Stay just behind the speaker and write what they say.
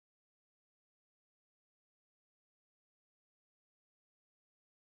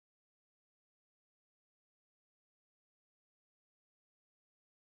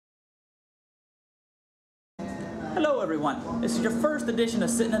Hello everyone, this is your first edition of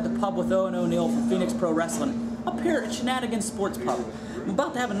Sitting at the Pub with Owen O'Neill from Phoenix Pro Wrestling, up here at Shenanigans Sports Pub. I'm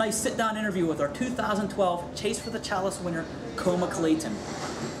about to have a nice sit-down interview with our 2012 Chase for the Chalice winner, Coma Clayton.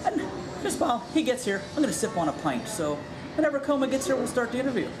 And just while he gets here, I'm going to sip on a pint, so whenever Coma gets here, we'll start the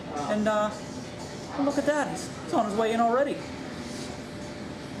interview. And look at that, he's on his way in already.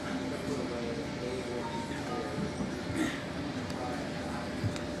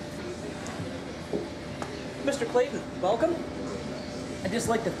 Mr. Clayton, welcome. I'd just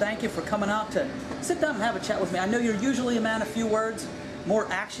like to thank you for coming out to sit down and have a chat with me. I know you're usually a man of few words, more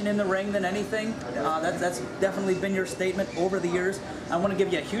action in the ring than anything. That's definitely been your statement over the years. I want to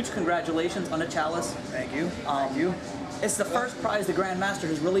give you a huge congratulations on the Chalice. Thank you. Thank you. It's the first prize the Grand Master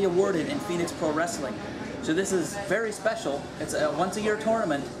has really awarded in Phoenix Pro Wrestling. So this is very special. It's a once-a-year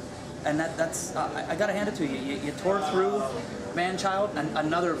tournament, and that's I got to hand it to you. You tore through man-child, and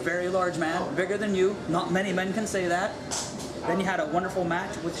another very large man, bigger than you. Not many men can say that. Then you had a wonderful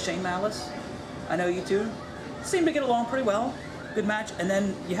match with Shane Malice. I know you two seem to get along pretty well. Good match. And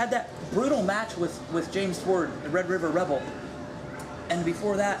then you had that brutal match with James Ford, the Red River Rebel. And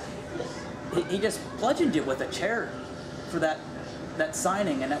before that, he just bludgeoned you with a chair for that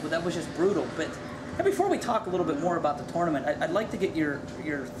signing, and that was just brutal. But and before we talk a little bit more about the tournament, I'd like to get your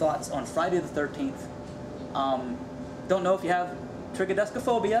thoughts on Friday the 13th. Don't know if you have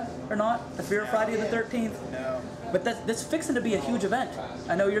trichodescophobia or not, the fear of Friday the 13th. No. But that's fixing to be a huge event.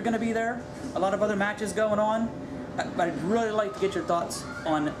 I know you're going to be there. A lot of other matches going on. But I'd really like to get your thoughts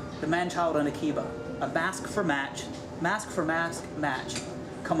on the man-child and Akiba. A mask for mask match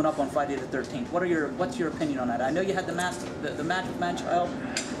coming up on Friday the 13th. What's your opinion on that? I know you had the match with man-child.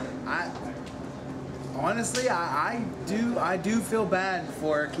 Honestly, I do feel bad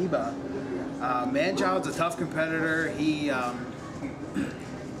for Akiba. Man-child's a tough competitor. He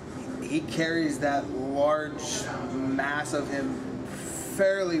carries that large mass of him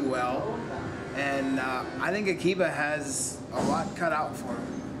fairly well, and I think Akiba has a lot cut out for him.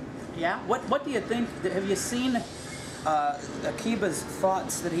 Yeah. What do you think? Have you seen Akiba's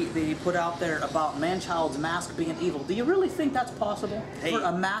thoughts that he put out there about man-child's mask being evil? Do you really think that's possible for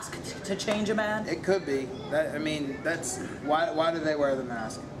a mask to change a man? It could be. That's why do they wear the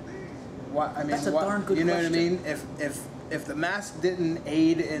mask? That's a darn good question. You know what I mean? If the mask didn't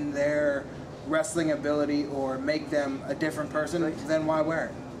aid in their wrestling ability or make them a different person, then why wear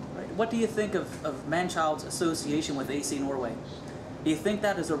it? Right. What do you think of man-child's association with AC Norway? Do you think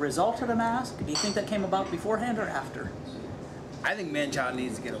that is a result of the mask? Do you think that came about beforehand or after? I think man-child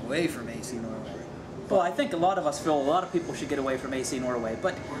needs to get away from AC Norway. Well, I think a lot of us feel a lot of people should get away from AC Norway,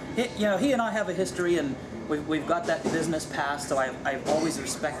 but he and I have a history, and we've got that business past, so I've always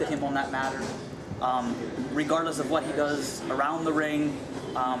respected him on that matter. Regardless of what he does around the ring,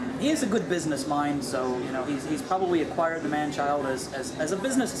 he has a good business mind, so he's probably acquired the man-child as a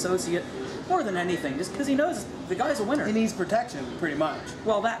business associate more than anything, just because he knows the guy's a winner. He needs protection, pretty much.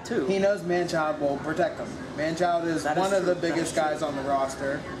 Well, that too. He knows man-child will protect him. Man-child is one of the biggest guys on the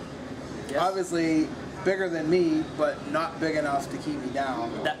roster. Yes. Obviously bigger than me, but not big enough to keep me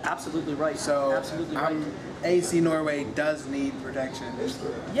down. That's absolutely right. So absolutely right. AC Norway does need protection.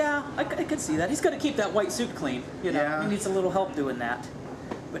 Yeah, I could see that. He's got to keep that white suit clean. Yeah. He needs a little help doing that.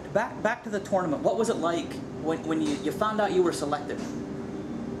 But back to the tournament. What was it like when you found out you were selected?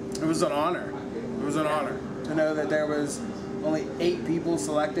 It was an honor. It was an honor to know that there was only 8 people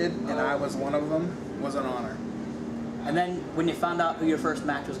selected and I was one of them. Was an honor. And then when you found out who your first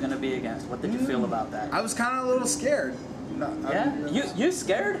match was going to be against, what did you feel about that? I was kind of a little scared. Yeah? You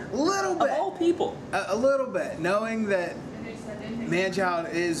scared? A little bit. Of all people? A little bit. Knowing that man-child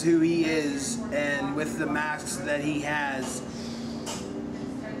is who he is, and with the masks that he has,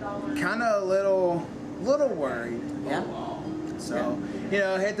 kind of a little worried. Yeah? So,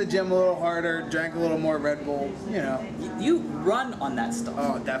 hit the gym a little harder, drank a little more Red Bull, You run on that stuff.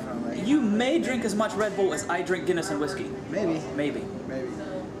 Oh, definitely. You may drink as much Red Bull as I drink Guinness and whiskey. Maybe. Maybe.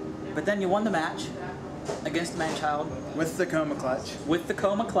 But then you won the match against man-child. With the Coma Clutch. With the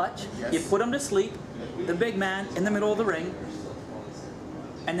Coma Clutch. Yes. You put him to sleep, the big man in the middle of the ring,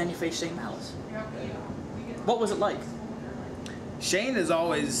 and then you faced Shane Malice. What was it like? Shane is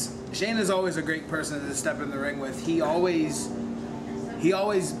always a great person to step in the ring with. He always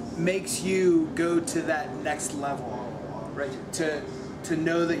makes you go to that next level. Right. To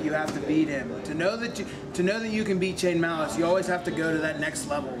know that you have to beat him. To know that you can beat Shane Malice, you always have to go to that next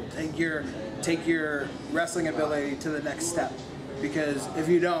level. Take your wrestling ability to the next step. Because if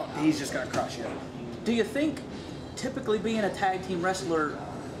you don't, he's just gonna crush you. Do you think typically being a tag team wrestler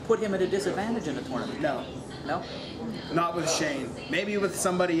put him at a disadvantage in the tournament? No. No? Not with Shane. Maybe with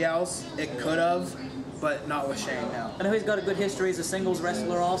somebody else, it could have. but not with Shane. No. I know he's got a good history as a singles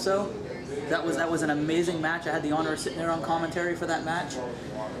wrestler also. That was an amazing match. I had the honor of sitting there on commentary for that match.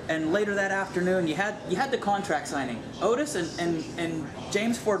 And later that afternoon, you had the contract signing. Otis and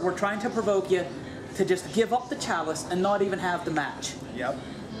James Ford were trying to provoke you to just give up the chalice and not even have the match. Yep.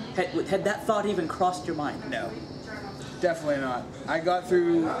 Had that thought even crossed your mind? No, definitely not. I got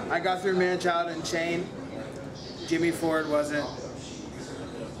through Man-Child and Shane. Jimmy Ford wasn't.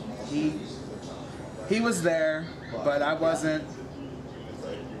 He was there, but I wasn't.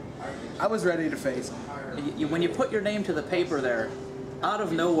 I was ready to face him. When you put your name to the paper there, out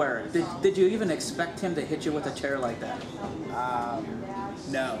of nowhere, did you even expect him to hit you with a chair like that?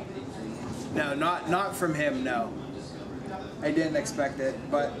 No. No, not from him, no. I didn't expect it,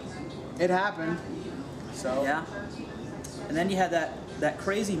 but it happened. So yeah. And then you had that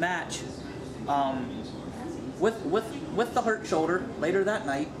crazy match with the hurt shoulder later that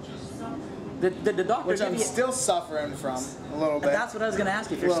night. Did the doctor which give I'm you, still suffering from a little bit. That's what I was going to ask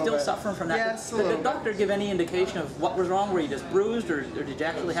you. If you're still suffering from that, yes, did the doctor give any indication of what was wrong? Were you just bruised, or did you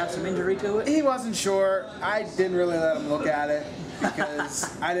actually have some injury to it? He wasn't sure. I didn't really let him look at it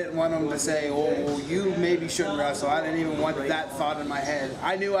because I didn't want him to say, "Oh, you maybe shouldn't wrestle." I didn't even want that thought in my head.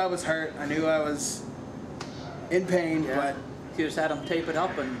 I knew I was hurt. I knew I was in pain, but you just had him tape it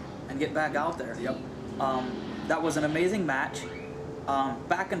up and get back out there. Yep. That was an amazing match.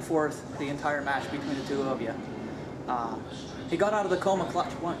 Back and forth the entire match between the two of you. He got out of the coma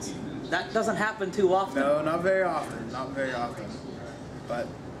clutch once. That doesn't happen too often. No, not very often. Not very often. But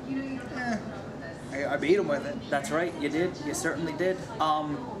I beat him with it. That's right, you did. You certainly did.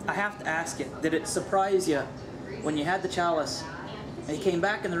 I have to ask you, did it surprise you when you had the chalice and you came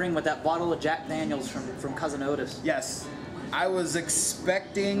back in the ring with that bottle of Jack Daniels from Cousin Otis? Yes. I was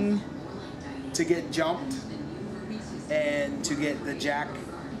expecting to get jumped and to get the Jack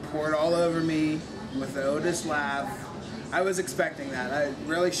poured all over me with the Otis laugh. I was expecting that. It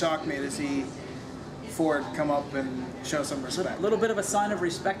really shocked me to see Ford come up and show some respect. A little bit of a sign of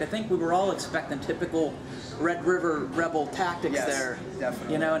respect. I think we were all expecting typical Red River Rebel tactics there.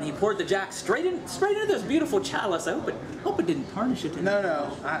 Definitely. You know, and he poured the Jack straight into this beautiful chalice. I hope it didn't tarnish it.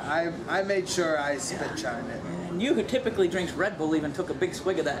 No. I made sure I spit shined it. And you, who typically drinks Red Bull, even took a big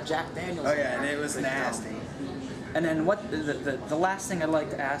swig of that Jack Daniels. Oh yeah, and it was nasty. And then what? The last thing I'd like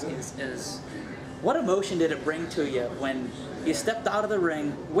to ask is, what emotion did it bring to you when you stepped out of the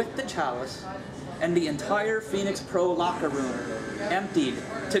ring with the chalice, and the entire Phoenix Pro locker room emptied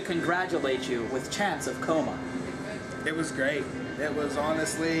to congratulate you with chants of coma? It was great. It was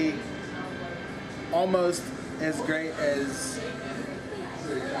honestly almost as great as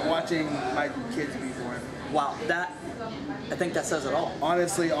watching my kids be born. Wow, I think that says it all.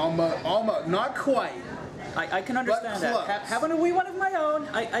 Honestly, almost, not quite. I can understand that. Having a wee one of my own,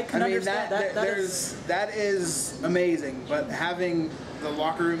 I can understand that. That is amazing, but having the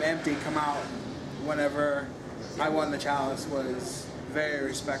locker room empty come out whenever I won the chalice was very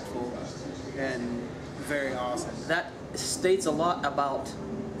respectful and very awesome. That states a lot about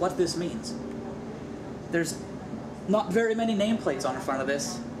what this means. There's not very many nameplates on the front of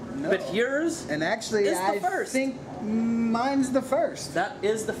this, but yours and actually is the I first. think mine's the first. That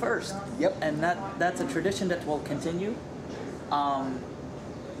is the first. Yep. And that's a tradition that will continue.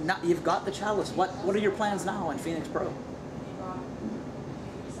 Now you've got the chalice. What are your plans now in Phoenix Pro?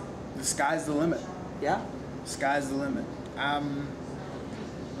 The sky's the limit. Yeah? Sky's the limit.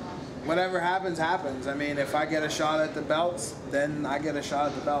 Whatever happens, happens. I mean, if I get a shot at the belts, then I get a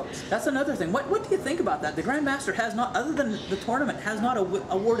shot at the belts. That's another thing. What do you think about that? The Grand Master has not, other than the tournament, has not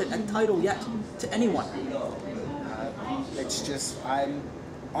awarded a title yet to anyone. It's just, I'm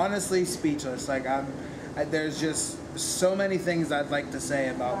honestly speechless. Like, there's just so many things I'd like to say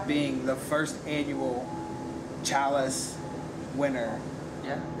about being the first annual chalice winner.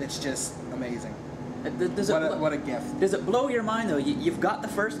 Yeah. It's just amazing. What a gift. Does it blow your mind, though? You've got the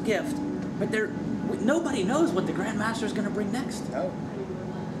first gift, but nobody knows what the Grand Master is going to bring next. No.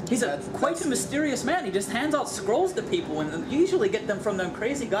 He's quite a mysterious man. He just hands out scrolls to people, and you usually get them from them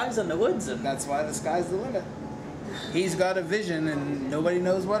crazy guys in the woods. And that's why the sky's the limit. He's got a vision, and nobody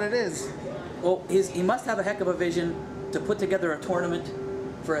knows what it is. Well, he must have a heck of a vision to put together a tournament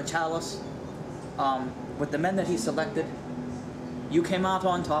for a chalice. With the men that he selected, you came out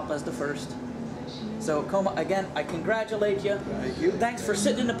on top as the first. So, Coma, again, I congratulate you. Thank you. Thanks for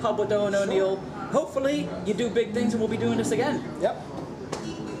sitting in the pub with Owen O'Neill. Hopefully, you do big things and we'll be doing this again. Yep.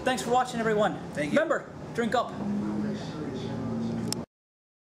 Thanks for watching, everyone. Thank you. Remember, drink up.